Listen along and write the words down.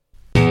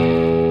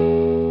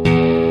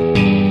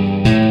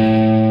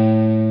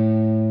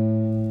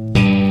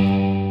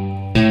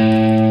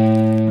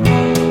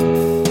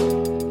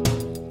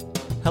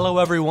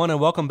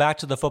Welcome back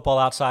to the Football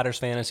Outsiders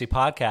Fantasy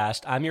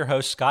Podcast. I'm your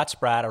host, Scott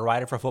Spratt, a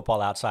writer for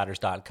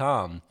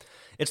FootballOutsiders.com.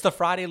 It's the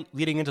Friday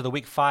leading into the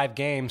Week 5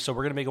 game, so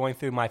we're going to be going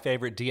through my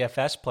favorite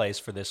DFS plays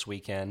for this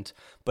weekend.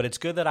 But it's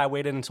good that I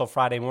waited until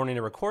Friday morning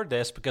to record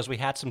this because we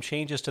had some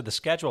changes to the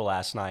schedule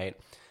last night,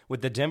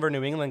 with the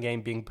Denver-New England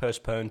game being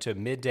postponed to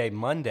midday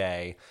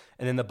Monday,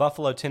 and then the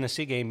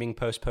Buffalo-Tennessee game being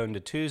postponed to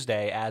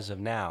Tuesday as of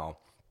now.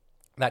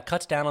 That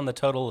cuts down on the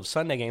total of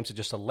Sunday games to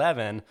just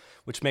 11,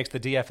 which makes the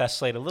DFS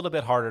slate a little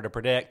bit harder to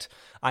predict.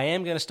 I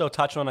am going to still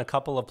touch on a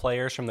couple of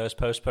players from those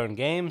postponed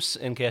games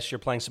in case you're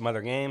playing some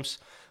other games,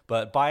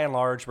 but by and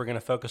large, we're going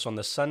to focus on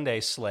the Sunday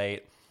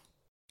slate,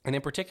 and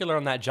in particular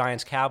on that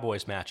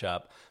Giants-Cowboys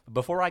matchup. But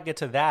before I get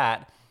to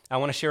that, I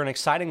want to share an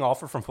exciting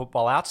offer from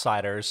Football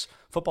Outsiders.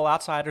 Football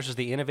Outsiders is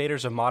the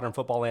innovators of modern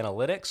football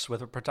analytics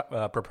with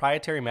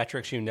proprietary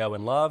metrics you know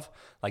and love,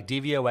 like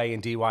DVOA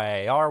and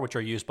DYAR, which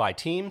are used by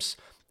teams.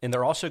 And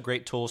they're also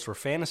great tools for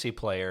fantasy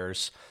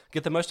players.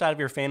 Get the most out of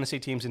your fantasy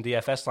teams and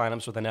DFS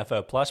lineups with an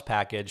FO Plus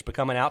package.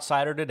 Become an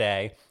outsider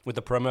today with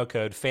the promo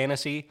code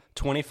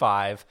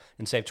FANTASY25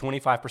 and save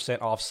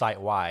 25% off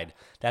site-wide.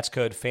 That's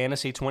code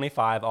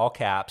FANTASY25, all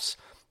caps,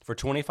 for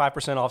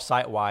 25% off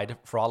site-wide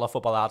for all of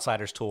Football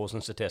Outsiders tools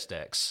and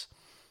statistics.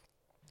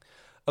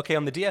 Okay,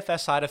 on the DFS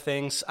side of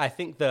things, I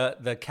think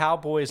the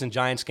Cowboys and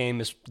Giants game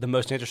is the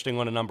most interesting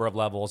on a number of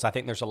levels. I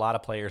think there's a lot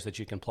of players that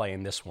you can play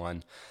in this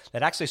one.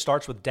 That actually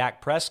starts with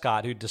Dak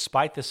Prescott, who,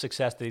 despite the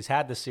success that he's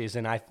had this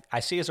season, I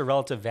see as a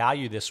relative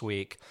value this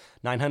week.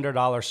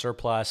 $900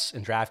 surplus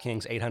in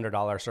DraftKings,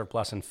 $800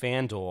 surplus in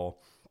FanDuel.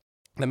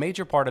 The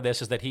major part of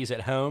this is that he's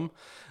at home,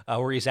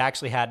 where he's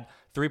actually had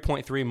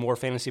 3.3 more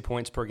fantasy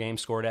points per game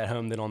scored at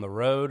home than on the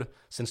road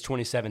since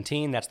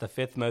 2017. That's the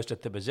fifth most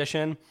at the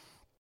position.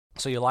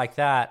 So you like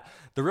that.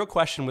 The real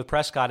question with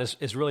Prescott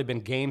has really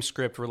been game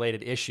script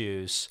related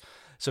issues.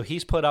 So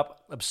he's put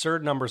up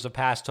absurd numbers of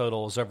pass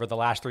totals over the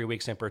last 3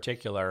 weeks in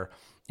particular,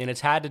 and it's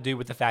had to do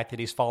with the fact that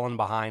he's fallen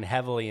behind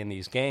heavily in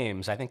these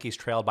games. I think he's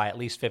trailed by at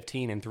least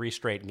 15 in 3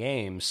 straight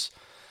games.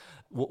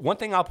 One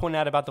thing I'll point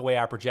out about the way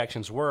our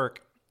projections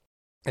work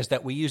is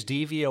that we use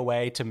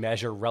DVOA to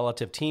measure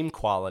relative team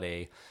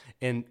quality.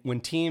 And when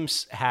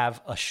teams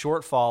have a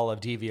shortfall of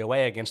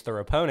DVOA against their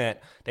opponent,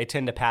 they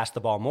tend to pass the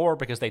ball more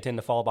because they tend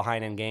to fall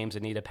behind in games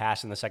and need a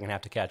pass in the second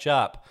half to catch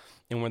up.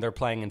 And when they're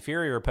playing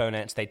inferior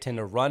opponents, they tend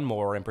to run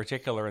more, in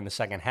particular in the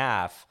second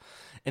half.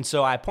 And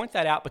so I point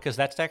that out because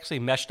that's actually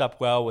meshed up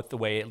well with the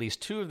way at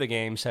least 2 of the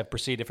games have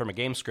proceeded from a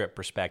game script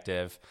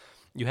perspective.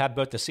 You have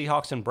both the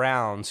Seahawks and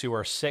Browns, who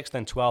are 6th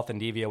and 12th in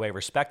DVOA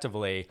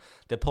respectively,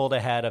 that pulled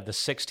ahead of the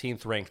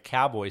 16th ranked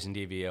Cowboys in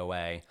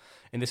DVOA.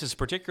 And this is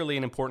particularly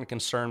an important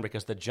concern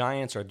because the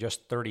Giants are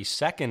just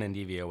 32nd in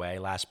DVOA,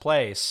 last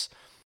place.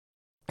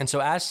 And so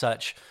as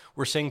such,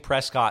 we're seeing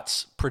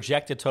Prescott's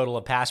projected total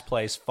of pass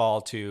plays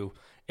fall to,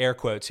 air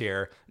quotes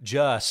here,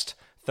 just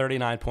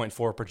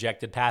 39.4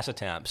 projected pass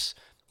attempts.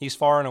 He's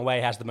far and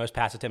away has the most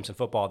pass attempts in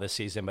football this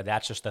season, but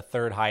that's just the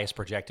 3rd highest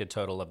projected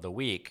total of the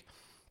week.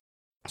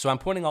 So I'm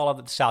pointing all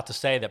of this out to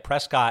say that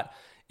Prescott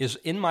is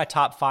in my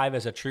top 5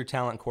 as a true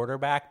talent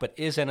quarterback, but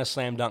isn't a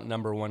slam dunk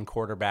number 1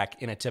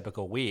 quarterback in a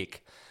typical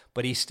week.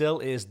 But he still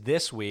is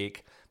this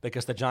week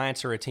because the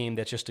Giants are a team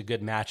that's just a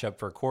good matchup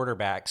for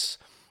quarterbacks.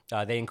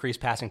 They increase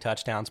passing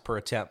touchdowns per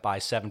attempt by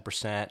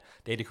 7%.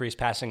 They decrease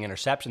passing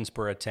interceptions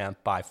per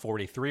attempt by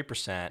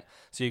 43%.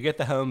 So you get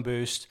the home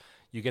boost,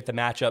 you get the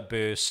matchup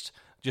boost.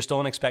 Just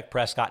don't expect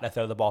Prescott to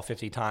throw the ball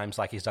 50 times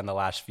like he's done the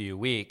last few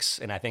weeks,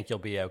 and I think you'll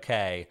be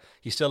okay.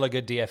 He's still a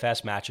good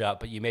DFS matchup,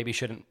 but you maybe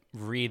shouldn't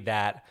read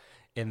that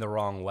in the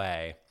wrong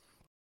way.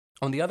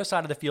 On the other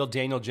side of the field,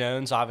 Daniel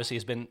Jones obviously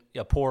has been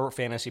a poor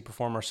fantasy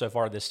performer so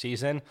far this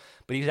season,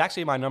 but he's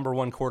actually my number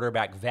 1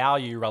 quarterback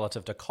value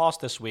relative to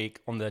cost this week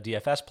on the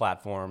DFS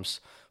platforms.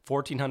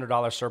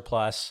 $1,400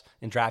 surplus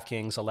in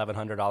DraftKings,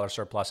 $1,100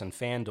 surplus in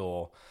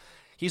FanDuel.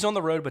 He's on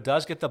the road, but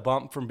does get the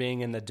bump from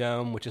being in the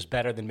dome, which is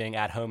better than being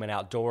at home and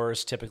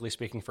outdoors, typically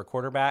speaking, for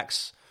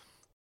quarterbacks.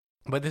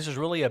 But this is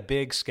really a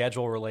big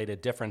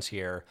schedule-related difference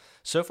here.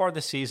 So far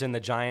this season, the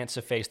Giants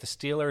have faced the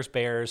Steelers,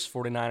 Bears,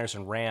 49ers,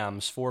 and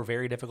Rams, 4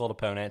 very difficult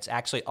opponents,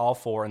 actually all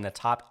 4 in the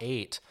top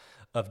 8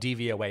 of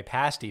DVOA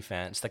pass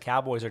defense. The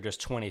Cowboys are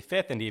just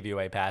 25th in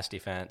DVOA pass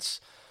defense.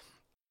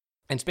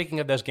 And speaking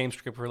of those game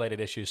script-related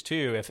issues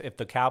too, if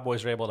the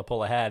Cowboys are able to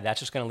pull ahead,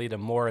 that's just going to lead to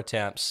more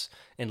attempts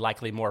and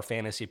likely more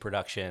fantasy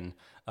production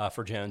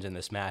for Jones in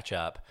this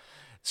matchup.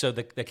 So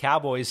the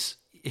Cowboys,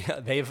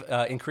 they've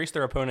increased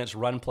their opponents'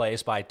 run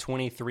plays by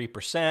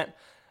 23%.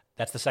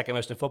 That's the second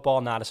most in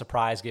football. Not a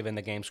surprise given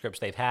the game scripts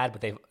they've had,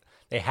 but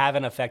they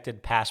haven't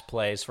affected pass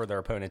plays for their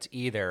opponents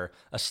either.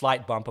 A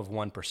slight bump of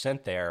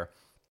 1% there.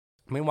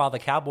 Meanwhile, the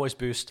Cowboys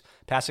boost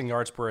passing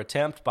yards per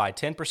attempt by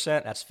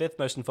 10%. That's 5th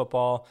most in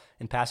football.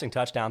 And passing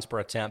touchdowns per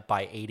attempt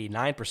by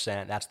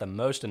 89%. That's the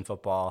most in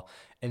football.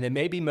 And then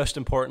maybe most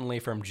importantly,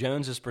 from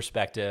Jones's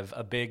perspective,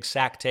 a big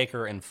sack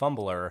taker and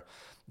fumbler.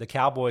 The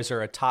Cowboys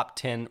are a top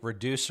 10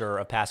 reducer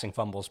of passing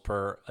fumbles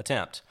per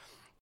attempt.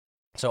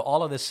 So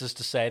all of this is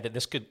to say that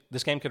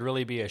this game could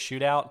really be a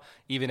shootout,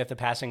 even if the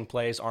passing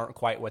plays aren't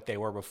quite what they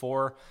were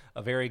before.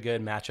 A very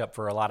good matchup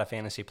for a lot of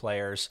fantasy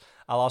players.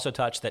 I'll also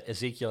touch that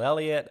Ezekiel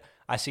Elliott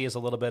I see as a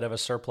little bit of a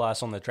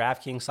surplus on the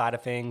DraftKings side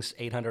of things,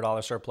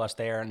 $800 surplus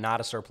there,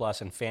 not a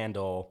surplus in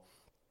FanDuel.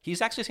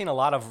 He's actually seen a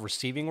lot of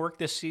receiving work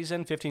this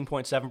season,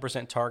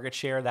 15.7% target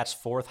share. That's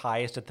fourth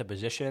highest at the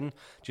position,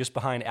 just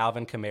behind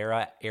Alvin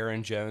Kamara,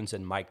 Aaron Jones,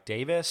 and Mike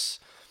Davis.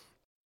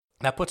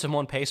 That puts him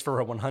on pace for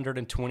a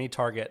 120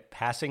 target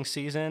passing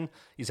season.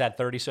 He's had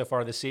 30 so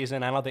far this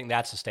season. I don't think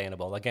that's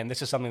sustainable. Again,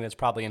 this is something that's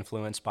probably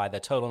influenced by the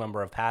total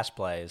number of pass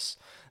plays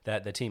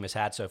that the team has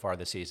had so far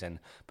this season.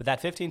 But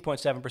that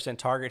 15.7%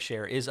 target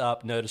share is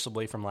up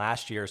noticeably from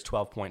last year's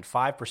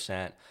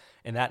 12.5%,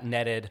 and that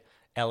netted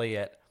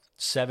Elliott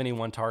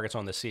 71 targets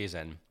on the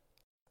season.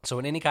 So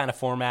in any kind of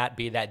format,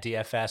 be that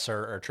DFS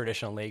or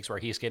traditional leagues where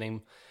he's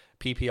getting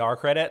PPR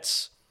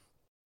credits,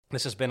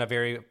 this has been a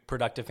very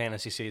productive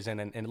fantasy season,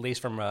 and at least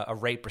from a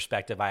rate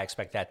perspective, I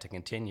expect that to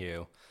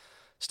continue.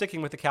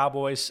 Sticking with the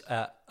Cowboys,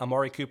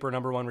 Amari Cooper,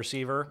 number one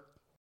receiver.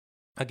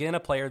 Again, a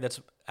player that's,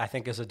 I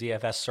think, is a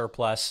DFS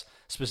surplus,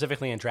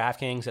 specifically in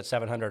DraftKings at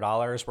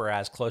 $700,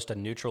 whereas close to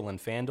neutral in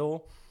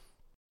FanDuel.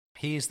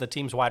 He's the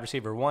team's wide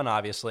receiver one,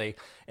 obviously,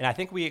 and I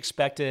think we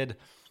expected,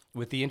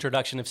 with the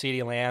introduction of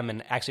CeeDee Lamb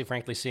and actually,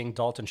 frankly, seeing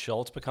Dalton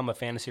Schultz become a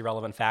fantasy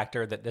relevant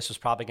factor, that this was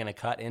probably going to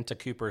cut into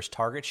Cooper's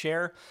target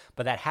share,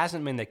 but that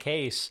hasn't been the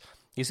case.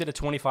 He's at a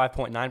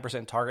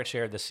 25.9% target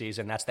share this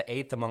season. That's the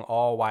eighth among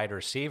all wide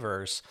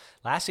receivers.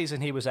 Last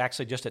season, he was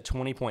actually just at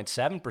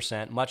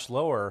 20.7%, much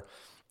lower.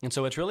 And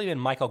so it's really been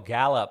Michael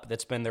Gallup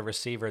that's been the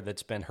receiver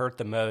that's been hurt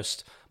the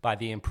most by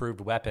the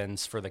improved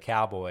weapons for the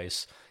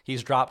Cowboys.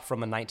 He's dropped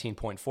from a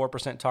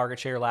 19.4% target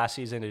share last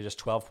season to just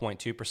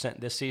 12.2%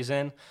 this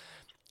season.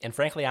 And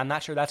frankly, I'm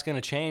not sure that's going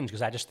to change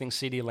because I just think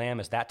CeeDee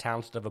Lamb is that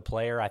talented of a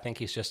player. I think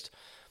he's just,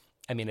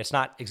 it's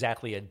not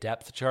exactly a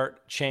depth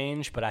chart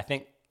change, but I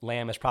think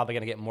Lamb is probably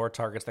going to get more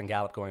targets than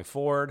Gallup going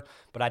forward.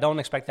 But I don't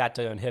expect that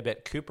to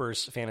inhibit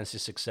Cooper's fantasy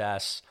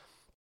success,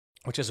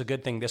 which is a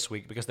good thing this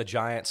week because the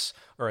Giants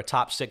are a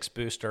top 6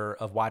 booster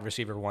of wide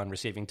receiver one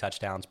receiving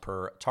touchdowns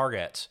per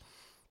target.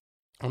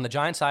 On the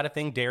Giants side of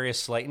things, Darius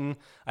Slayton,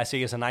 I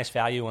see as a nice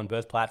value on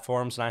both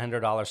platforms,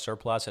 $900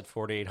 surplus at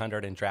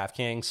 $4,800 in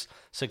DraftKings,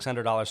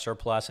 $600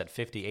 surplus at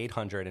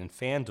 $5,800 in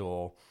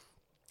FanDuel.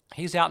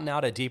 He's out and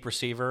out a deep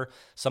receiver,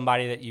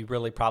 somebody that you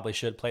really probably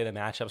should play the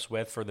matchups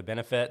with for the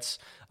benefits.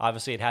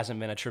 Obviously, it hasn't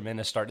been a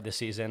tremendous start to the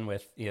season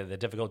with the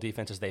difficult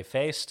defenses they've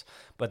faced,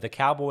 but the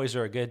Cowboys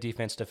are a good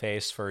defense to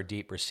face for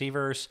deep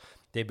receivers.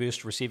 They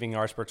boost receiving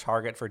yards per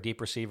target for deep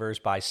receivers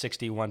by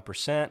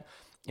 61%.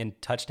 In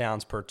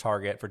touchdowns per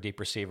target for deep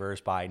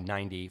receivers by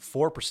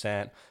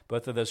 94%.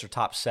 Both of those are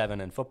top 7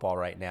 in football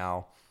right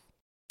now.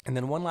 And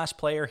then one last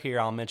player here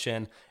I'll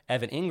mention,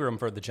 Evan Ingram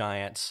for the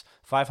Giants,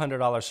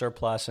 $500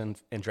 surplus in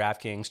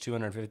DraftKings,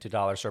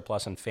 $250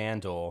 surplus in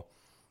FanDuel.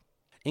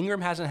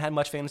 Ingram hasn't had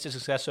much fantasy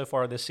success so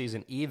far this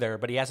season either,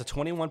 but he has a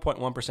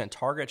 21.1%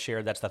 target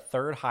share. That's the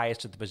third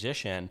highest at the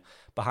position,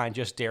 behind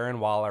just Darren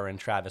Waller and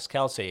Travis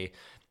Kelce.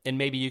 And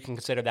maybe you can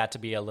consider that to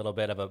be a little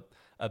bit of a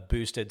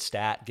boosted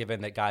stat, given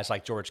that guys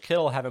like George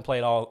Kittle haven't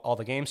played all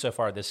the games so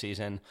far this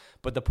season.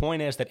 But the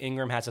point is that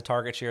Ingram has a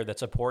target share that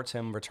supports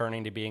him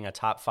returning to being a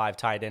top 5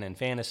 tight end in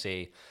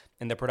fantasy,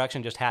 and the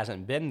production just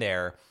hasn't been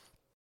there.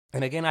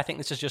 And again, I think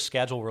this is just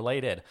schedule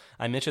related.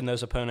 I mentioned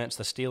those opponents,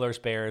 the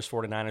Steelers, Bears,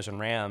 49ers, and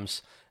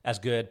Rams, as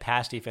good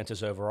pass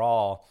defenses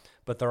overall,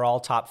 but they're all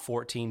top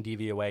 14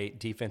 DVOA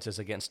defenses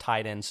against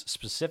tight ends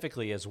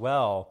specifically as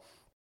well.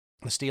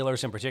 The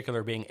Steelers in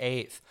particular being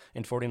 8th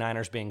and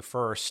 49ers being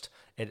 1st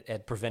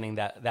at preventing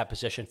that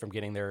position from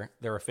getting their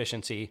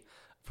efficiency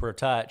per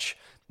touch.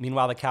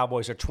 Meanwhile, the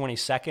Cowboys are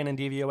 22nd in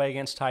DVOA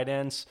against tight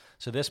ends,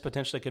 so this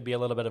potentially could be a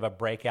little bit of a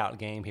breakout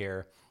game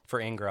here for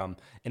Ingram.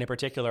 And in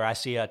particular, I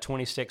see a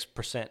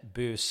 26%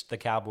 boost the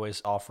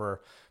Cowboys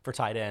offer for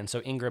tight ends,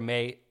 so Ingram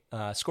may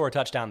score a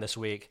touchdown this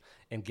week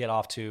and get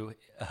off to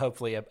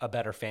hopefully a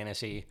better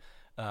fantasy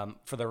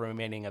for the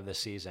remaining of the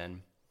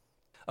season.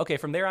 Okay,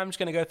 from there, I'm just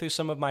going to go through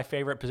some of my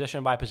favorite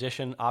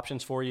position-by-position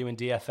options for you in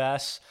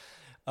DFS.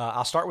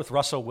 I'll start with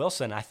Russell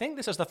Wilson. I think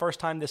this is the first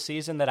time this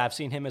season that I've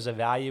seen him as a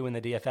value in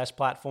the DFS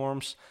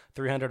platforms.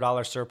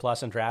 $300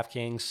 surplus in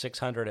DraftKings,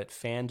 $600 at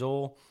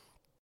FanDuel.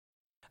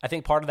 I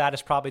think part of that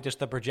is probably just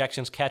the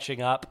projections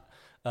catching up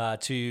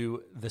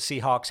to the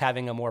Seahawks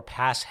having a more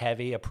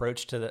pass-heavy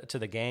approach to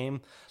the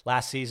game.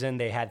 Last season,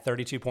 they had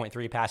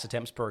 32.3 pass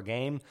attempts per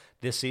game.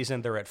 This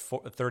season, they're at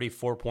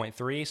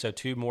 34.3, so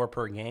 2 more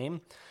per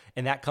game.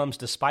 And that comes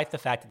despite the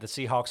fact that the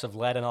Seahawks have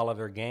led in all of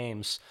their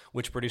games,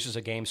 which produces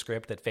a game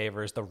script that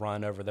favors the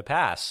run over the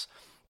pass.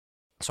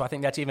 So I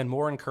think that's even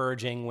more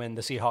encouraging when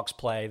the Seahawks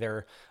play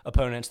their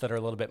opponents that are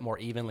a little bit more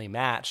evenly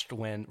matched,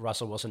 when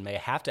Russell Wilson may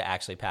have to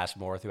actually pass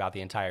more throughout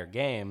the entire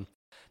game.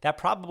 That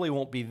probably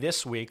won't be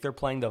this week. They're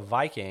playing the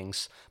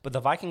Vikings, but the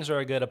Vikings are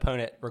a good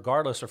opponent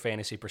regardless of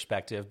fantasy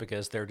perspective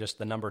because they're just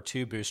the number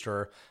 2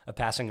 booster of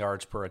passing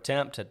yards per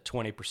attempt at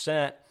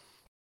 20%.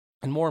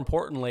 And more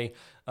importantly,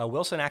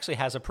 Wilson actually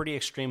has a pretty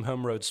extreme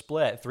home road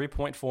split,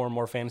 3.4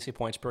 more fantasy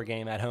points per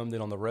game at home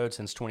than on the road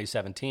since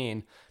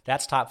 2017.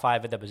 That's top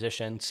 5 at the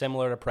position,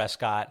 similar to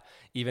Prescott,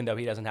 even though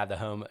he doesn't have the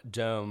home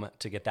dome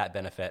to get that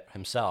benefit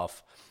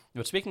himself.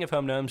 But speaking of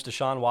home domes,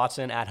 Deshaun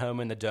Watson at home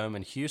in the dome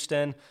in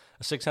Houston,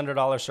 a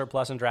 $600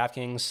 surplus in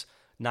DraftKings,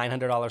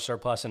 $900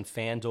 surplus in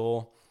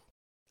FanDuel.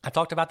 I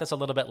talked about this a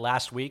little bit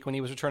last week when he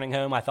was returning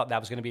home. I thought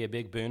that was going to be a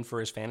big boon for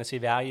his fantasy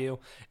value,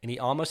 and he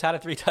almost had a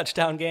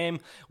 3-touchdown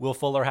game. Will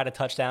Fuller had a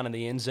touchdown in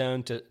the end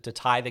zone to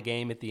tie the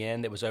game at the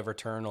end that was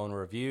overturned on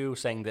review,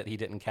 saying that he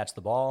didn't catch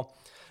the ball.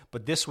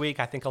 But this week,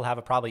 I think he'll have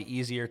a probably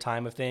easier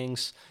time of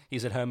things.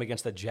 He's at home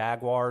against the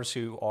Jaguars,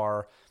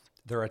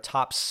 they're a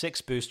top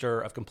 6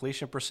 booster of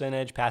completion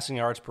percentage, passing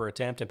yards per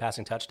attempt, and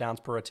passing touchdowns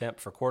per attempt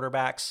for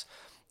quarterbacks.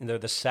 And they're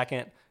the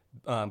second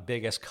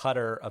biggest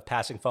cutter of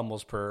passing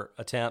fumbles per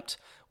attempt.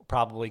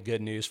 Probably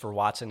good news for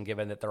Watson,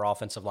 given that their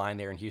offensive line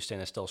there in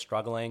Houston is still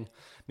struggling.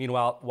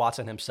 Meanwhile,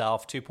 Watson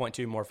himself,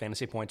 2.2 more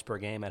fantasy points per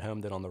game at home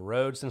than on the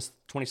road since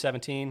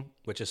 2017,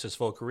 which is his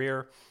full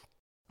career.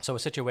 So a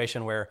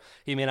situation where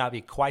he may not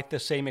be quite the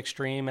same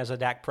extreme as a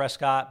Dak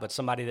Prescott, but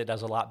somebody that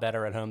does a lot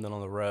better at home than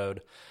on the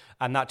road.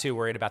 I'm not too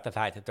worried about the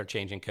fact that they're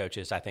changing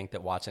coaches. I think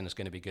that Watson is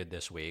going to be good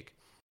this week.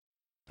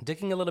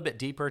 Digging a little bit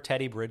deeper,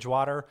 Teddy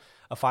Bridgewater,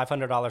 a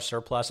 $500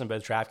 surplus in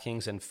both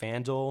DraftKings and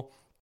FanDuel.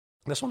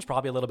 This one's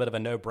probably a little bit of a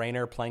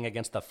no-brainer playing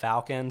against the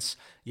Falcons.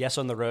 Yes,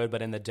 on the road,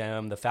 but in the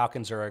dome. The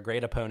Falcons are a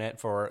great opponent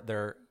for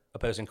their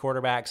opposing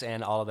quarterbacks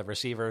and all of the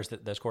receivers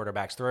that those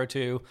quarterbacks throw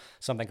to,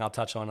 something I'll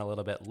touch on a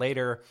little bit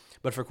later.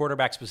 But for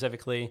quarterbacks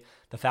specifically,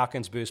 the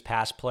Falcons boost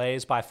pass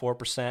plays by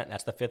 4%.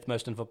 That's the 5th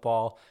most in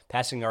football.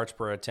 Passing yards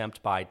per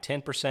attempt by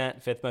 10%,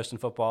 5th most in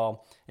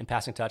football. And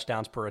passing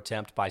touchdowns per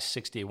attempt by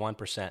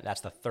 61%.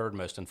 That's the 3rd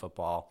most in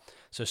football.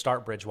 So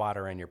start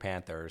Bridgewater and your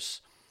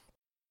Panthers.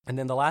 And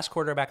then the last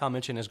quarterback I'll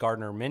mention is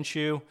Gardner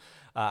Minshew.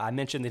 I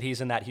mentioned that he's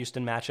in that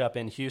Houston matchup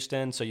in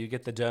Houston, so you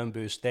get the dome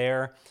boost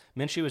there.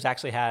 Minshew has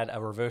actually had a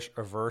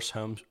reverse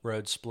home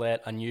road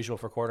split, unusual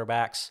for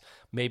quarterbacks.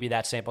 Maybe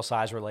that's sample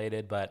size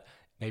related, but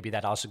maybe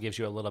that also gives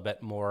you a little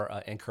bit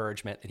more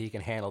encouragement that he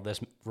can handle this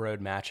road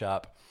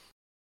matchup.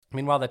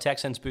 Meanwhile, the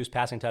Texans boost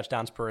passing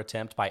touchdowns per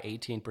attempt by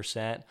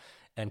 18%.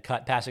 And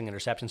cut passing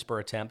interceptions per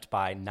attempt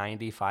by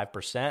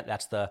 95%.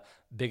 That's the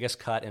biggest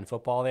cut in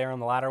football there on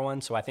the latter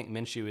one. So I think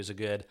Minshew is a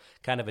good,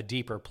 kind of a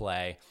deeper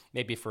play,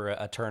 maybe for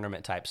a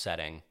tournament type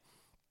setting.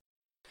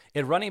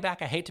 At running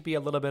back, I hate to be a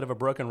little bit of a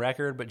broken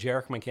record, but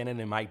Jerick McKinnon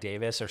and Mike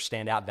Davis are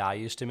standout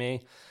values to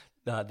me.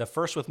 The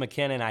first with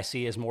McKinnon I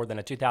see is more than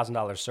a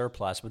 $2,000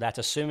 surplus, but that's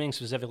assuming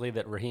specifically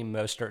that Raheem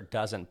Mostert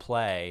doesn't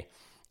play.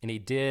 And he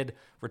did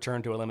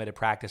return to a limited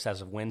practice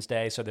as of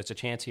Wednesday, so there's a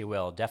chance he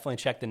will. Definitely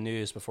check the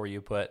news before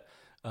you put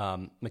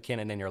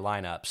McKinnon in your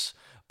lineups.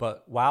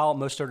 But while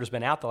Mostert has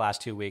been out the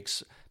last 2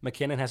 weeks,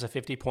 McKinnon has a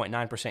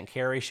 50.9%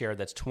 carry share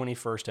that's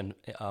 21st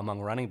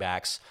among running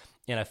backs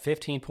and a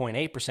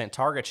 15.8%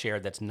 target share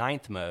that's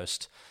 9th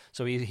most.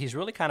 So he's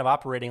really kind of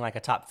operating like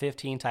a top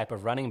 15 type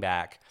of running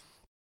back.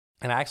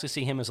 And I actually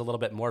see him as a little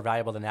bit more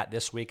valuable than that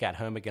this week at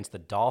home against the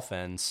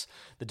Dolphins.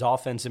 The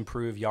Dolphins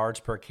improve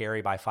yards per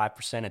carry by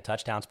 5% and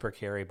touchdowns per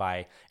carry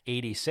by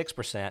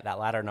 86%, that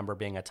latter number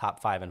being a top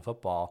 5 in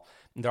football.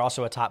 And they're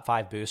also a top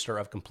 5 booster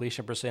of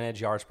completion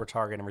percentage, yards per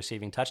target, and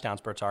receiving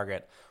touchdowns per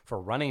target for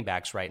running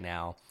backs right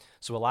now.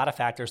 So a lot of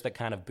factors that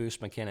kind of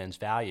boost McKinnon's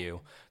value.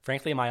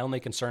 Frankly, my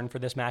only concern for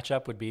this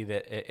matchup would be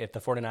that if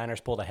the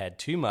 49ers pulled ahead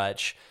too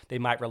much, they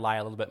might rely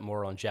a little bit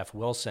more on Jeff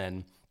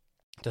Wilson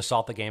to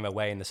salt the game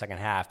away in the second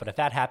half. But if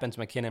that happens,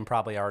 McKinnon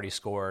probably already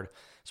scored,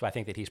 so I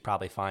think that he's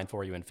probably fine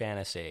for you in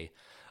fantasy.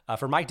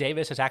 For Mike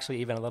Davis, it's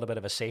actually even a little bit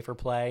of a safer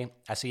play.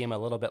 I see him a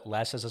little bit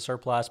less as a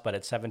surplus, but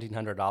it's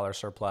 $1,700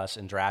 surplus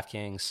in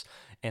DraftKings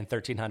and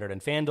 $1,300 in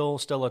FanDuel.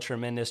 Still a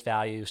tremendous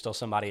value, still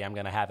somebody I'm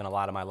going to have in a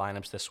lot of my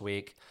lineups this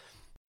week.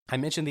 I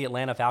mentioned the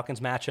Atlanta Falcons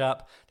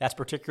matchup. That's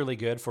particularly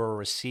good for a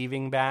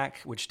receiving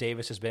back, which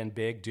Davis has been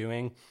big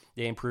doing.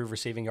 They improve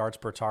receiving yards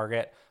per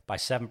target by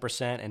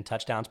 7% and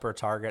touchdowns per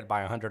target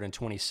by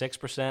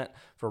 126%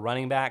 for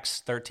running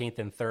backs, 13th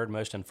and 3rd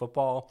most in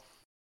football.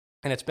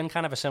 And it's been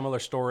kind of a similar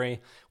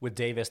story with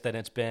Davis that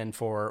it's been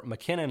for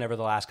McKinnon over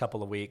the last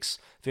couple of weeks.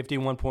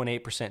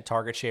 51.8%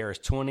 target share is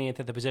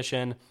 20th at the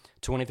position.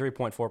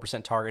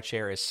 23.4% target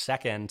share is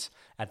 2nd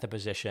at the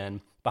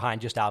position,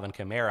 behind just Alvin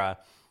Kamara.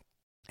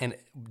 And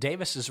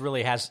Davis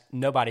really has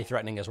nobody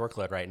threatening his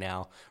workload right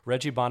now.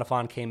 Reggie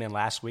Bonifant came in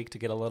last week to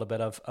get a little bit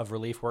of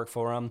relief work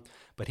for him,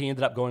 but he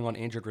ended up going on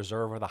injured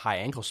reserve with a high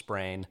ankle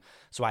sprain.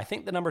 So I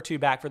think the number 2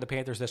 back for the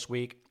Panthers this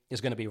week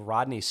is going to be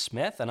Rodney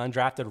Smith, an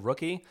undrafted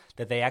rookie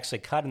that they actually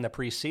cut in the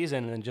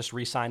preseason and just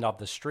re-signed off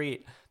the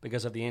street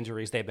because of the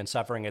injuries they've been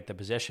suffering at the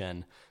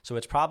position. So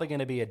it's probably going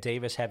to be a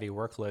Davis-heavy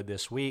workload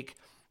this week.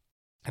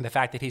 And the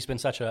fact that he's been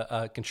such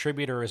a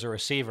contributor as a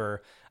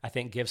receiver, I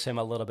think gives him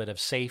a little bit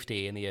of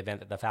safety in the event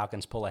that the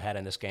Falcons pull ahead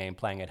in this game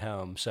playing at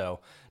home.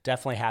 So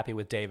definitely happy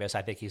with Davis.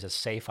 I think he's a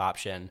safe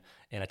option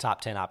and a top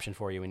 10 option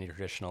for you in your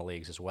traditional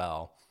leagues as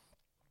well.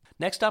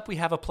 Next up, we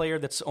have a player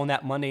that's on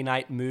that Monday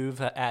night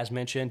move, as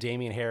mentioned,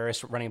 Damian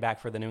Harris, running back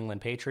for the New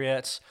England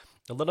Patriots.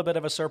 A little bit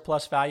of a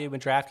surplus value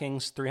in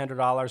DraftKings,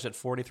 $300 at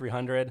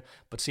 $4,300,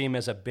 but see him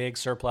as a big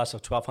surplus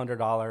of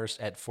 $1,200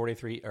 at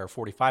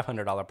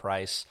 $4,500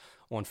 price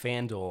on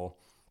FanDuel.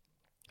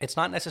 It's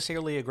not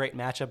necessarily a great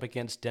matchup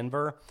against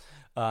Denver.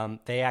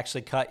 They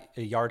actually cut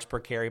yards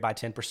per carry by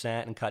 10%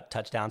 and cut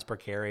touchdowns per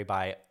carry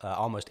by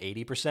almost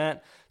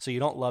 80%. So you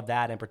don't love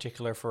that, in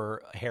particular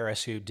for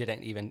Harris, who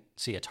didn't even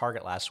see a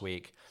target last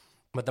week.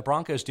 But the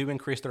Broncos do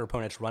increase their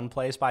opponent's run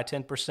plays by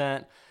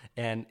 10%,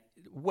 and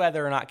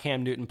whether or not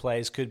Cam Newton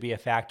plays could be a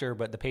factor,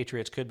 but the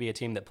Patriots could be a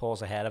team that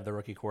pulls ahead of the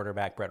rookie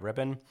quarterback, Brett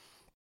Rippon.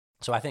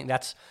 So I think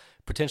that's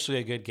potentially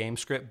a good game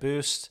script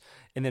boost.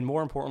 And then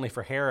more importantly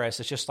for Harris,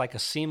 it's just like a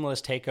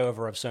seamless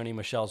takeover of Sony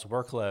Michel's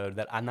workload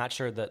that I'm not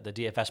sure that the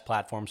DFS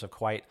platforms have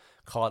quite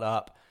caught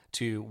up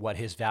to what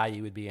his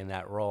value would be in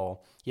that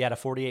role. He had a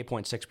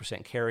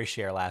 48.6% carry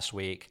share last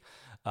week.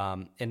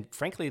 And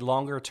frankly,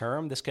 longer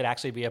term, this could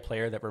actually be a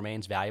player that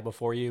remains valuable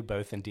for you,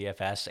 both in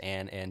DFS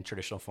and in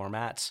traditional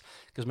formats.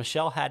 Because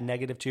Michel had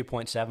negative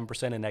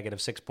 2.7% and negative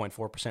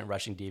 6.4%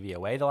 rushing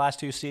DVOA the last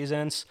two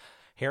seasons.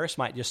 Harris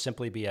might just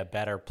simply be a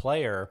better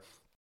player.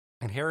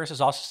 And Harris is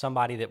also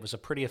somebody that was a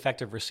pretty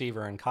effective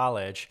receiver in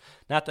college.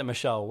 Not that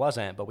Michel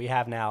wasn't, but we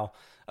have now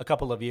a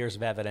couple of years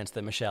of evidence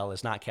that Michel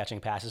is not catching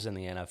passes in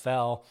the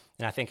NFL.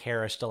 And I think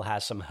Harris still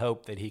has some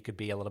hope that he could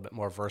be a little bit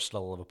more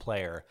versatile of a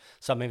player,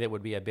 something that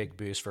would be a big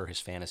boost for his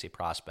fantasy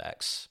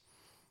prospects.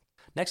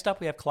 Next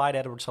up, we have Clyde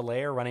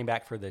Edwards-Helaire, running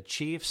back for the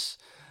Chiefs.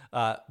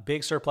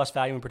 Big surplus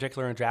value in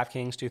particular in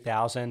DraftKings,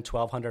 $2,000,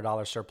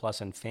 $1,200 surplus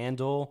in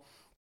FanDuel.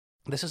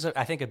 This is,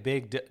 I think, a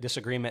big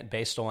disagreement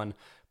based on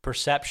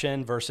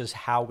perception versus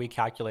how we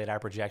calculate our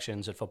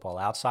projections at Football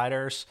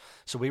Outsiders.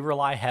 So we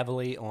rely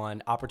heavily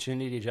on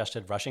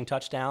opportunity-adjusted rushing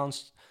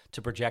touchdowns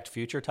to project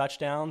future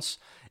touchdowns.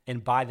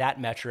 And by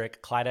that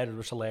metric, Clyde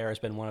Edwards-Helaire has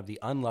been one of the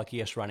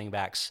unluckiest running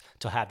backs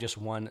to have just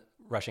one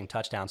rushing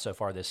touchdown so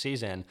far this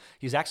season.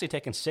 He's actually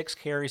taken 6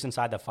 carries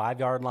inside the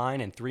 5-yard line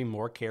and 3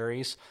 more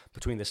carries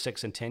between the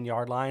 6 and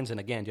 10-yard lines,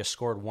 and again, just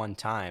scored one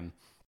time.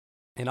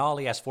 In all,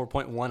 he has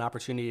 4.1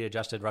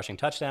 opportunity-adjusted rushing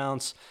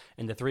touchdowns,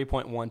 and the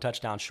 3.1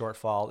 touchdown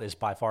shortfall is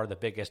by far the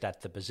biggest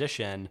at the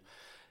position.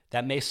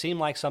 That may seem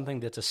like something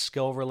that's a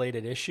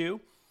skill-related issue,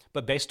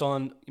 but based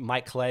on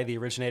Mike Clay, the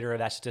originator of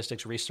that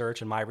statistics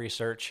research and my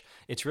research,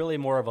 it's really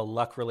more of a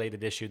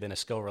luck-related issue than a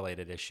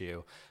skill-related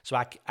issue. So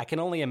I can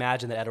only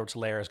imagine that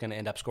Edwards-Helaire is going to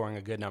end up scoring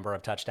a good number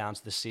of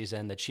touchdowns this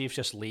season. The Chiefs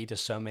just lead to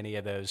so many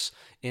of those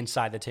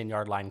inside the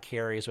 10-yard line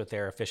carries with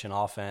their efficient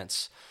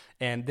offense.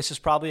 And this is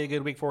probably a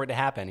good week for it to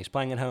happen. He's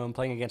playing at home,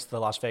 playing against the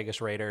Las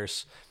Vegas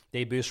Raiders.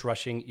 They boost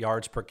rushing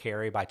yards per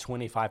carry by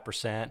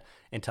 25%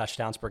 and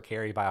touchdowns per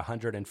carry by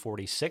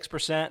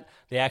 146%.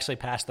 They actually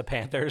passed the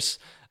Panthers,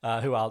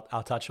 who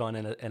I'll touch on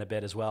in a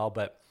bit as well.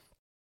 But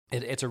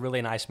it's a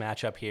really nice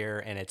matchup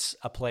here, and it's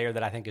a player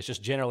that I think is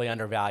just generally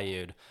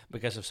undervalued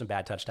because of some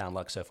bad touchdown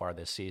luck so far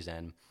this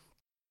season.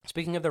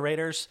 Speaking of the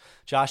Raiders,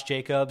 Josh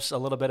Jacobs, a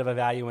little bit of a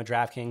value in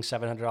DraftKings,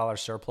 $700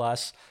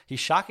 surplus. He's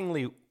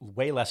shockingly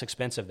way less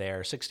expensive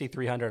there,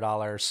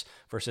 $6,300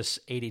 versus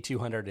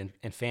 $8,200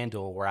 in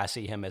FanDuel, where I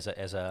see him as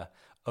a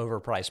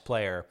overpriced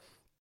player.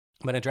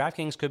 But in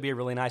DraftKings could be a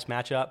really nice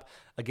matchup.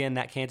 Again,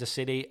 that Kansas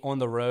City on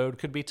the road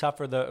could be tough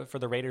for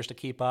the Raiders to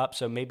keep up,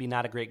 so maybe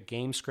not a great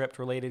game script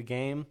related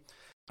game.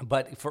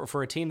 But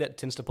for a team that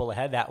tends to pull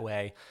ahead that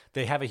way,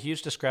 they have a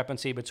huge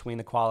discrepancy between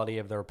the quality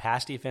of their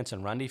pass defense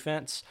and run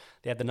defense.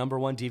 They have the number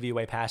 1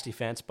 DVOA pass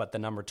defense, but the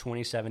number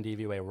 27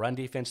 DVOA run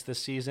defense this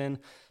season.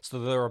 So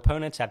their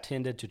opponents have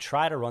tended to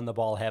try to run the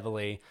ball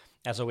heavily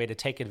as a way to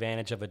take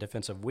advantage of a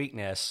defensive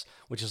weakness,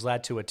 which has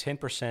led to a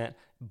 10%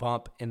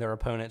 bump in their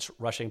opponent's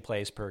rushing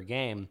plays per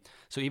game.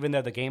 So even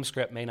though the game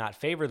script may not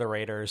favor the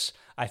Raiders,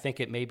 I think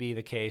it may be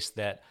the case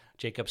that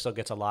Jacobs still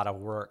gets a lot of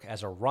work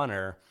as a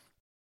runner.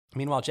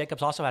 Meanwhile,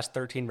 Jacobs also has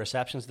 13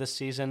 receptions this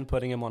season,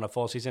 putting him on a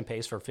full season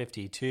pace for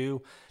 52.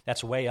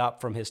 That's way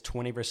up from his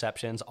 20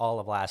 receptions all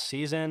of last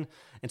season.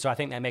 And so I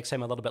think that makes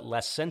him a little bit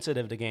less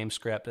sensitive to game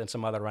script than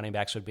some other running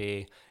backs would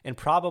be, and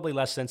probably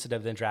less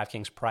sensitive than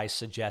DraftKings price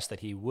suggests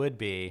that he would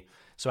be.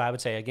 So I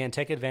would say, again,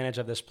 take advantage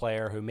of this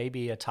player who may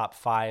be a top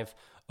 5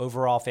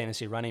 overall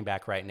fantasy running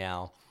back right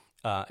now.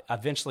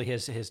 Eventually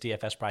his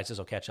DFS prices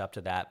will catch up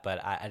to that,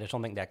 but I just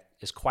don't think that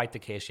is quite the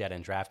case yet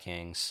in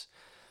DraftKings.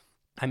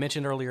 I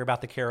mentioned earlier about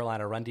the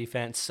Carolina run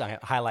defense. I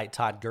highlight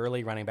Todd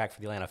Gurley, running back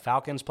for the Atlanta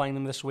Falcons, playing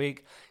them this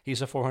week.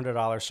 He's a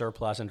 $400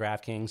 surplus in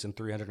DraftKings and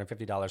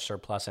 $350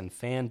 surplus in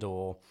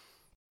FanDuel.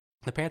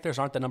 The Panthers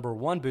aren't the number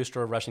 1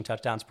 booster of rushing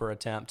touchdowns per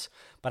attempt,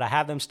 but I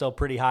have them still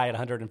pretty high at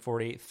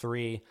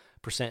 143%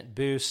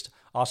 boost.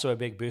 Also a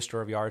big booster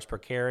of yards per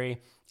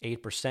carry,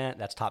 8%.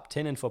 That's top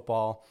 10 in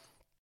football.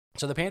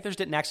 So the Panthers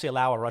didn't actually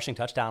allow a rushing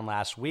touchdown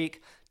last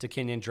week to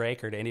Kenyon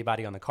Drake or to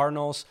anybody on the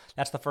Cardinals.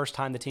 That's the first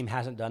time the team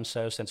hasn't done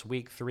so since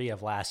week 3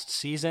 of last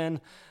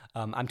season.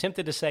 I'm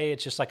tempted to say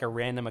it's just like a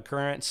random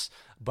occurrence,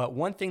 but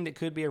one thing that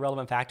could be a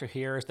relevant factor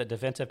here is that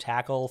defensive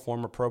tackle,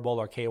 former Pro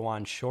Bowler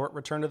Kawann Short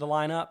returned to the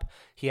lineup.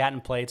 He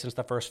hadn't played since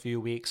the first few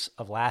weeks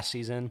of last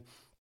season,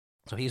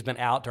 so he's been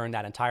out during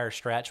that entire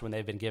stretch when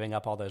they've been giving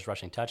up all those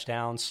rushing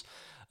touchdowns.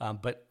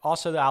 But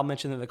also, I'll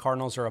mention that the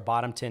Cardinals are a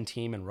bottom 10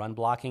 team in run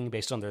blocking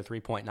based on their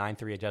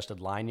 3.93 adjusted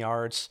line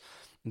yards.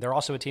 They're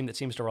also a team that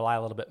seems to rely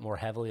a little bit more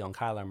heavily on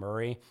Kyler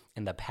Murray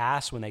in the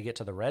pass when they get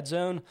to the red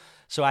zone.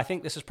 So I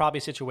think this is probably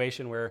a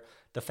situation where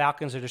the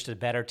Falcons are just a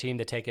better team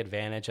to take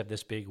advantage of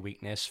this big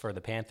weakness for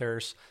the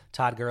Panthers.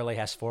 Todd Gurley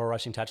has 4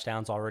 rushing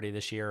touchdowns already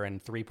this year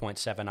and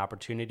 3.7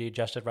 opportunity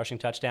adjusted rushing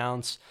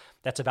touchdowns.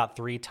 That's about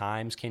 3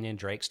 times Kenyon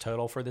Drake's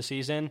total for the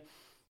season.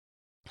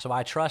 So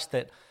I trust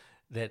that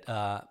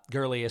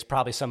Gurley is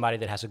probably somebody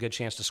that has a good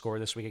chance to score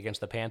this week against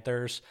the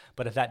Panthers.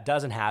 But if that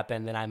doesn't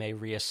happen, then I may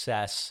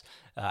reassess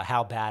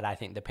how bad I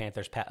think the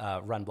Panthers'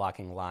 run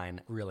blocking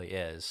line really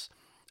is.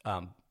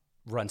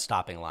 Run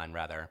stopping line,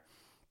 rather.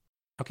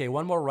 Okay,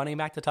 one more running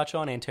back to touch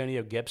on,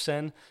 Antonio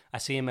Gibson. I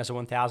see him as a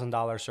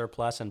 $1,000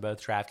 surplus in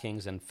both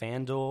DraftKings and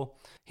FanDuel.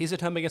 He's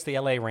at home against the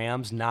LA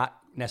Rams, not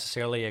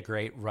necessarily a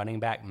great running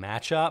back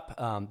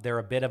matchup. They're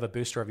a bit of a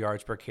booster of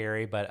yards per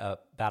carry, but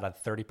about a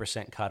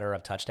 30% cutter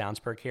of touchdowns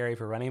per carry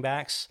for running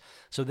backs.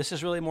 So this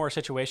is really more a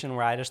situation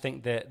where I just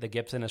think that the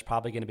Gibson is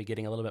probably going to be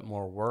getting a little bit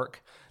more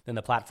work than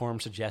the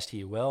platform suggests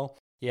he will.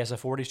 He has a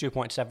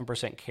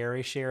 42.7%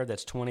 carry share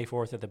that's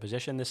 24th at the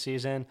position this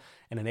season,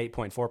 and an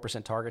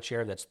 8.4% target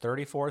share that's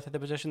 34th at the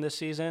position this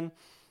season.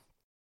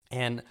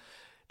 And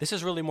this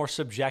is really more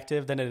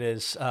subjective than it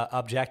is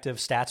objective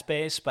stats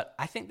based, but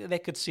I think that they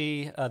could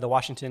see, the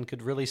Washington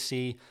could really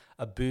see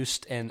a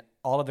boost in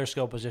all of their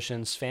skill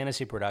positions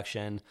fantasy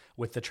production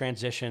with the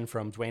transition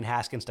from Dwayne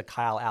Haskins to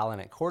Kyle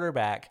Allen at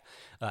quarterback.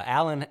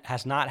 Allen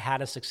has not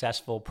had a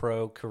successful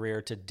pro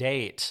career to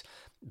date,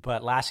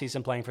 but last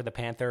season playing for the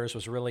Panthers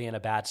was really in a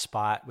bad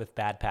spot with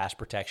bad pass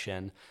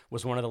protection,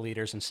 was one of the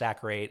leaders in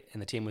sack rate,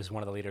 and the team was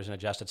one of the leaders in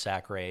adjusted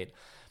sack rate.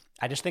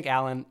 I just think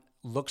Allen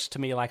looks to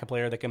me like a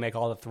player that can make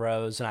all the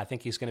throws, and I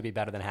think he's going to be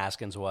better than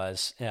Haskins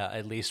was,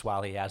 at least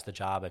while he has the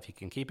job, if he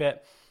can keep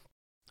it.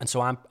 And so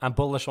I'm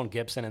bullish on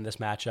Gibson in this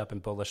matchup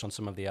and bullish on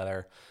some of the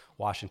other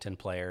Washington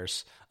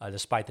players,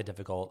 despite the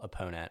difficult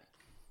opponent.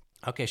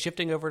 Okay,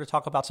 shifting over to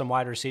talk about some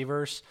wide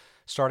receivers,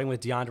 starting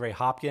with DeAndre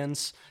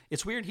Hopkins.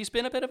 It's weird. He's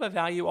been a bit of a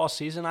value all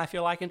season, I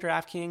feel like, in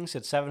DraftKings.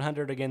 It's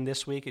 $700 again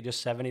this week at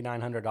just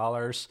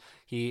 $7,900.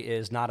 He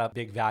is not a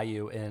big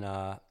value in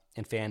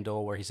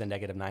FanDuel, where he's a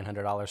negative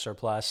 $900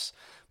 surplus.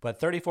 But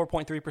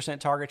 34.3%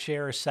 target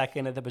share is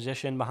second at the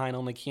position behind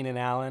only Keenan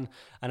Allen.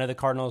 I know the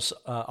Cardinals'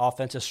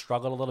 offense has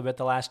struggled a little bit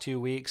the last 2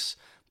 weeks,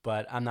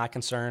 but I'm not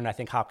concerned. I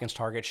think Hopkins'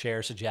 target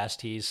share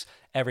suggests he's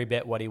every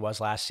bit what he was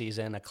last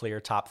season, a clear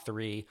top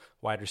 3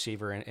 wide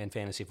receiver in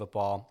fantasy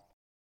football.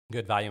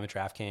 Good value in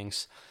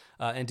DraftKings.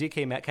 And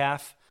DK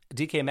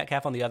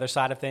Metcalf on the other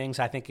side of things,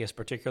 I think is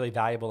particularly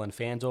valuable in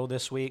FanDuel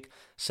this week.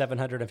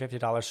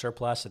 $750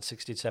 surplus at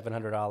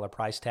 $6,700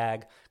 price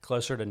tag,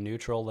 closer to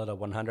neutral at a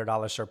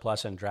 $100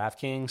 surplus in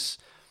DraftKings.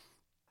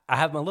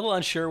 I'm a little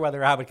unsure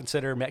whether I would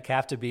consider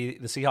Metcalf to be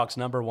the Seahawks'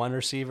 number 1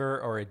 receiver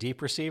or a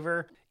deep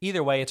receiver.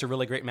 Either way, it's a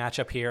really great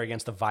matchup here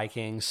against the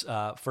Vikings.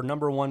 For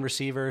number 1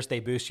 receivers, they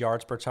boost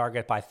yards per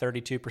target by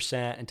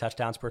 32% and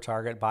touchdowns per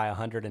target by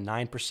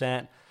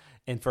 109%.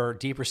 And for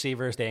deep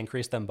receivers, they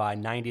increase them by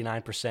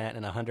 99%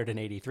 and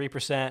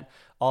 183%.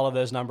 All of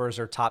those numbers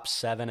are top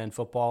 7 in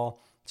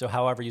football. So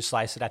however you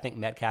slice it, I think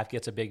Metcalf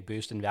gets a big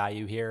boost in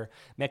value here.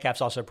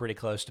 Metcalf's also pretty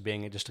close to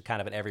being just a kind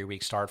of an every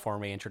week start for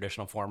me in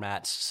traditional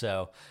formats.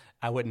 So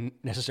I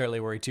wouldn't necessarily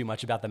worry too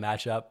much about the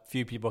matchup.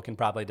 Few people can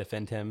probably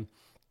defend him.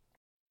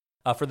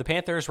 For the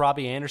Panthers,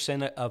 Robbie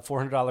Anderson, a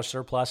 $400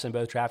 surplus in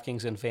both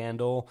DraftKings and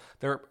FanDuel.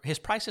 His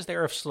prices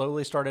there have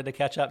slowly started to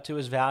catch up to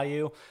his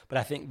value, but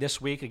I think this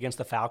week against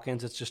the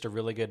Falcons, it's just a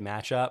really good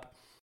matchup.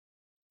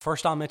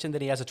 First, I'll mention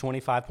that he has a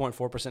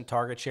 25.4%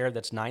 target share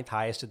that's 9th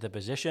highest at the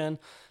position.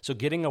 So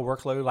getting a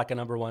workload like a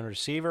number 1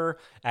 receiver,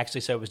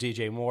 actually so it was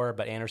DJ Moore,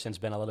 but Anderson's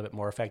been a little bit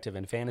more effective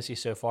in fantasy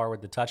so far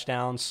with the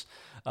touchdowns.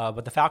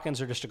 But the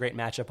Falcons are just a great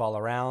matchup all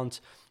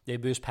around. They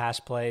boost pass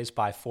plays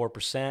by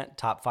 4%,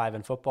 top 5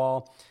 in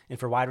football. And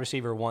for wide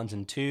receiver 1s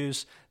and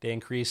 2s, they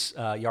increase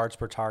yards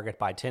per target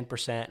by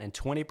 10% and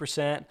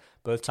 20%,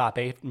 both top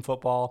 8 in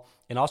football.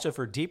 And also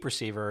for deep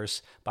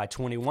receivers by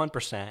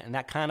 21%. And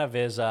that kind of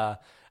is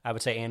I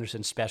would say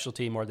Anderson's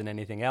specialty more than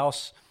anything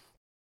else.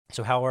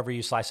 So however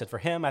you slice it for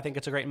him, I think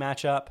it's a great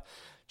matchup.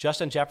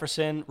 Justin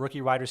Jefferson,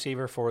 rookie wide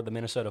receiver for the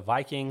Minnesota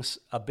Vikings,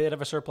 a bit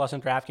of a surplus in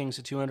DraftKings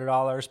at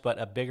 $200,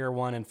 but a bigger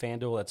one in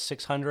FanDuel at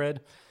 $600.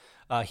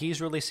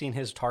 He's really seen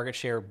his target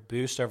share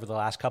boost over the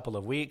last couple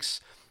of weeks.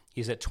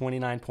 He's at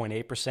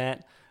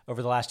 29.8%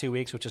 over the last 2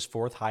 weeks, which is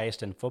 4th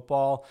highest in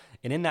football.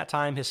 And in that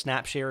time, his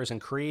snap share has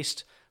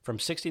increased from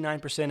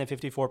 69% and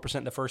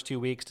 54% the first 2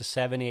 weeks to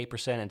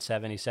 78% and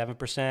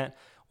 77%,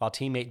 while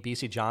teammate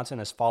BC Johnson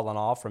has fallen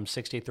off from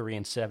 63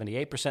 and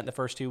 78% the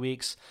first 2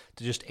 weeks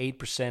to just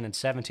 8% and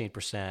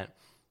 17%.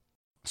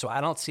 So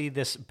I don't see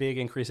this big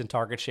increase in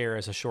target share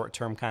as a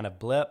short-term kind of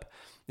blip.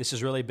 This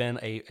has really been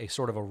a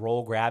sort of a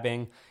role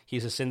grabbing.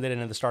 He's ascended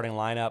into the starting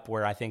lineup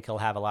where I think he'll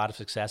have a lot of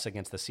success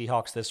against the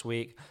Seahawks this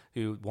week,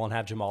 who won't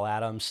have Jamal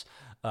Adams.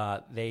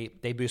 They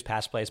boost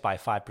pass plays by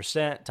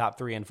 5%, top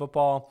 3 in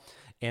football.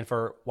 And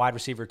for wide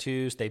receiver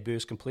twos, they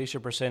boost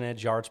completion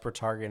percentage, yards per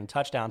target, and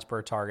touchdowns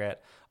per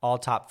target, all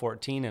top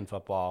 14 in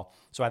football.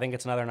 So I think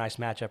it's another nice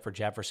matchup for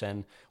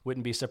Jefferson.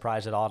 Wouldn't be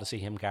surprised at all to see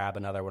him grab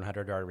another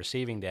 100-yard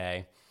receiving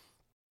day.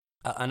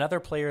 Another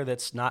player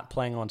that's not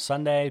playing on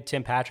Sunday,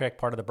 Tim Patrick,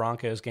 part of the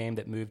Broncos game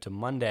that moved to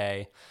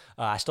Monday.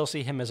 I still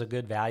see him as a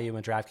good value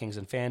in DraftKings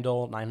and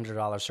FanDuel,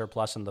 $900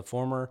 surplus in the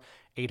former,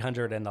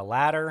 $800 in the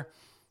latter.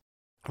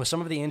 With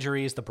some of the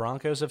injuries the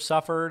Broncos have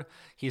suffered,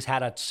 he's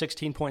had a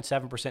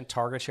 16.7%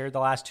 target share the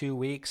last 2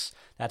 weeks.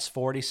 That's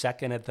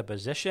 42nd at the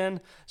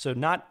position. So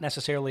not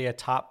necessarily a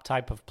top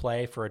type of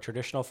play for a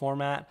traditional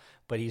format,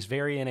 but he's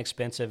very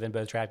inexpensive in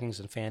both DraftKings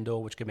and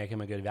FanDuel, which could make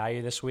him a good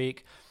value this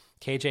week.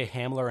 KJ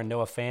Hamler and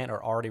Noah Fant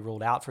are already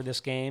ruled out for this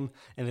game.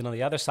 And then on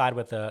the other side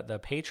with the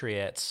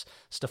Patriots,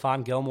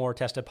 Stephon Gilmore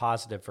tested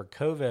positive for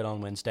COVID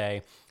on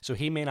Wednesday, so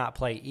he may not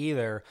play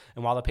either.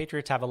 And while the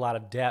Patriots have a lot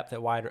of depth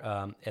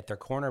at their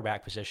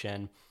cornerback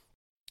position,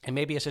 it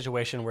may be a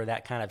situation where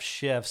that kind of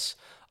shifts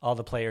all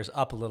the players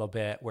up a little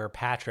bit, where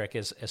Patrick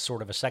is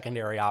sort of a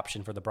secondary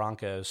option for the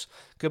Broncos,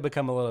 could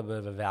become a little bit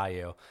of a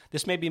value.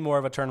 This may be more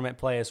of a tournament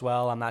play as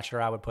well. I'm not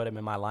sure I would put him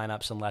in my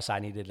lineups unless I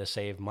needed to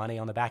save money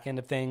on the back end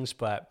of things,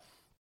 but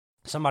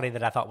somebody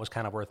that I thought was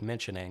kind of worth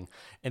mentioning.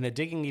 And then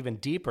digging even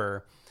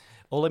deeper,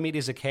 Olamide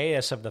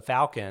Zaccheaus of the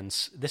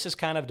Falcons, this is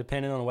kind of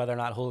dependent on whether or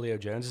not Julio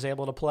Jones is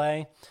able to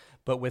play.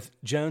 But with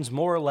Jones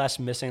more or less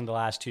missing the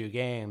last 2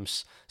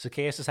 games,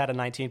 Zaccheaus has had a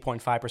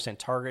 19.5%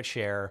 target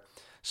share.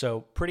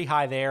 So pretty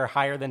high there,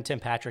 higher than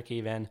Tim Patrick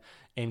even.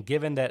 And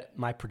given that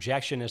my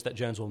projection is that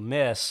Jones will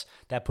miss,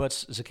 that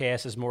puts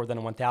Zaccheaus as more than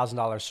a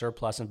 $1,000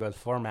 surplus in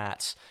both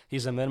formats.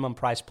 He's a minimum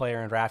price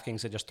player in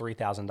DraftKings at just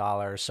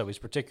 $3,000, so he's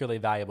particularly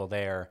valuable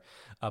there.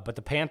 But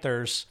the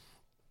Panthers,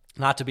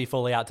 not to be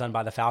fully outdone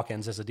by the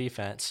Falcons as a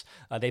defense,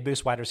 they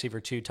boost wide receiver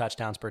 2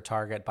 touchdowns per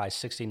target by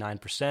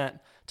 69%,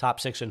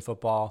 top 6 in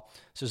football.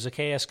 So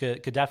Zaccheaus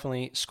could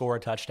definitely score a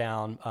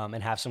touchdown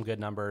and have some good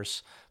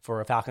numbers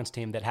for a Falcons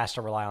team that has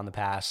to rely on the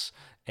pass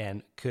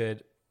and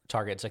could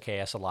target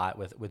Zaccheaus a lot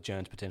with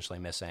Jones potentially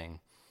missing.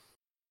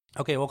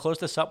 Okay, we'll close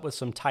this up with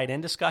some tight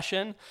end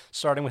discussion,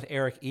 starting with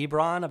Eric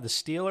Ebron of the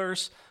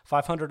Steelers,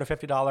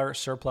 $550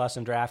 surplus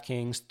in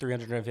DraftKings,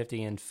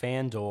 $350 in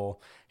FanDuel.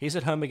 He's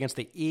at home against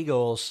the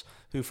Eagles,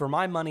 who for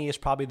my money is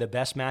probably the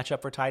best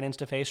matchup for tight ends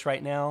to face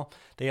right now.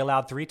 They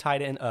allowed 3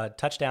 tight end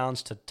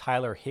touchdowns to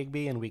Tyler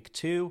Higbee in week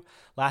 2.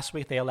 Last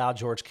week, they allowed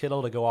George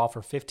Kittle to go off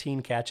for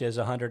 15 catches,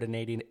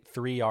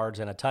 183 yards,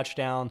 and a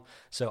touchdown.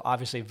 So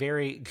obviously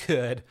very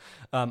good.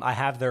 I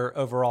have their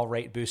overall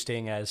rate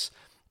boosting as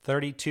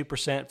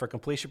 32% for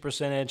completion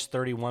percentage,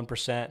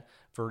 31%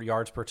 for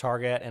yards per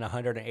target, and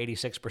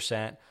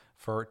 186%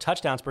 for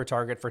touchdowns per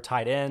target for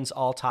tight ends,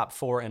 all top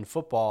 4 in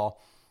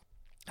football.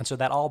 And so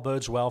that all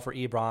bodes well for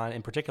Ebron,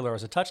 in particular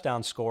as a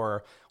touchdown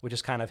scorer, which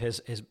is kind of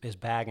his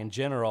bag in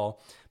general.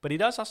 But he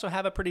does also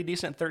have a pretty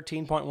decent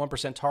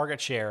 13.1%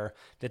 target share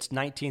that's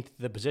 19th to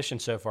the position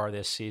so far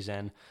this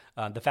season.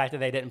 The fact that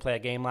they didn't play a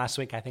game last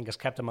week, I think, has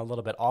kept him a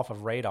little bit off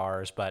of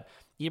radars. But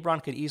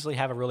Ebron could easily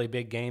have a really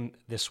big game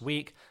this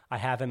week. I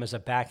have him as a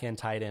back-end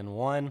tight end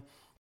 1.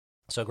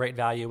 So great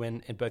value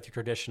in both your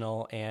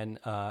traditional and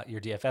your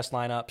DFS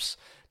lineups.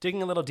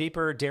 Digging a little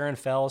deeper, Darren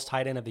Fells,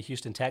 tight end of the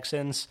Houston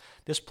Texans.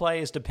 This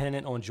play is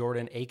dependent on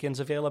Jordan Akins'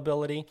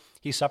 availability.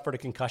 He suffered a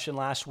concussion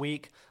last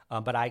week,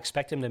 but I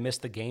expect him to miss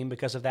the game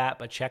because of that.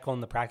 But check on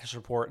the practice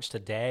reports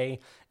today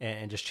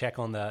and just check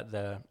on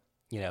the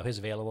his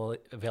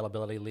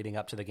availability leading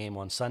up to the game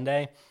on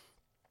Sunday.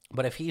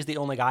 But if he's the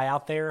only guy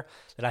out there,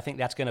 then I think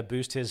that's going to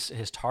boost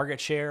his target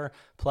share.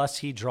 Plus,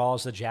 he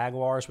draws the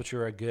Jaguars, which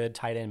are a good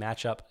tight end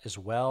matchup as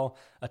well.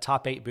 A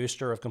top 8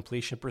 booster of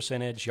completion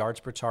percentage, yards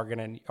per target,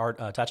 and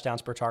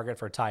touchdowns per target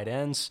for tight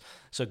ends.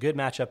 So good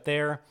matchup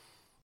there.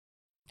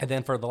 And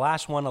then for the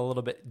last one, a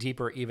little bit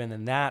deeper even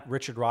than that,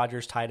 Richard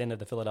Rodgers, tight end of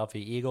the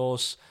Philadelphia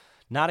Eagles.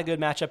 Not a good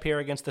matchup here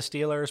against the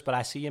Steelers, but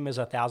I see him as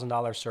a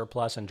 $1,000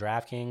 surplus in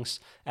DraftKings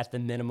at the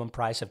minimum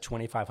price of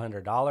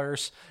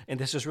 $2,500. And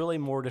this is really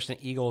more just an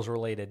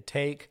Eagles-related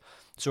take.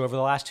 So over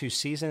the last 2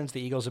 seasons,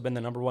 the Eagles have been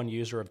the number 1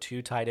 user of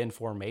 2 tight end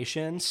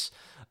formations.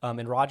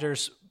 And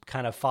Rodgers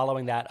kind of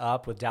following that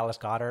up with Dallas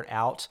Goedert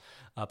out,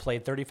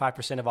 played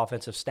 35% of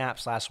offensive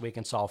snaps last week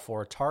and saw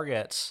 4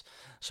 targets.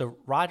 So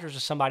Rodgers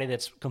is somebody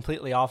that's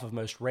completely off of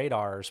most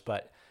radars,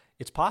 but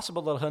it's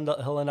possible that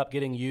he'll end up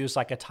getting used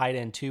like a tight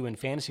end 2 in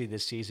fantasy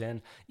this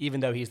season, even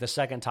though he's the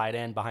second tight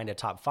end behind a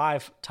top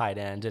 5 tight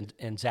end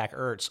and Zach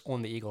Ertz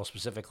on the Eagles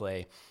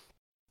specifically.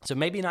 So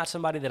maybe not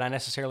somebody that I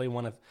necessarily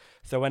want to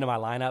throw into my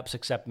lineups,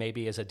 except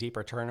maybe as a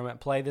deeper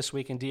tournament play this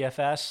week in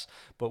DFS,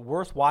 but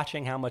worth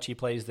watching how much he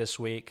plays this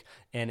week.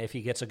 And if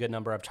he gets a good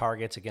number of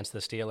targets against the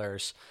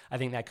Steelers, I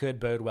think that could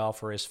bode well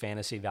for his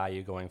fantasy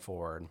value going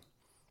forward.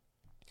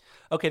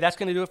 Okay, that's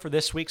going to do it for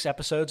this week's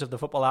episodes of the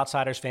Football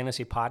Outsiders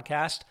Fantasy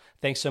Podcast.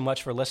 Thanks so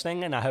much for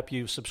listening, and I hope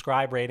you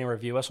subscribe, rate, and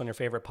review us on your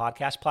favorite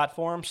podcast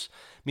platforms.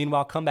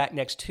 Meanwhile, come back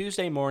next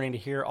Tuesday morning to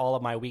hear all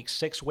of my Week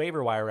 6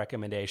 waiver wire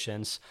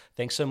recommendations.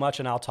 Thanks so much,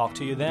 and I'll talk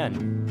to you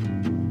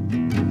then.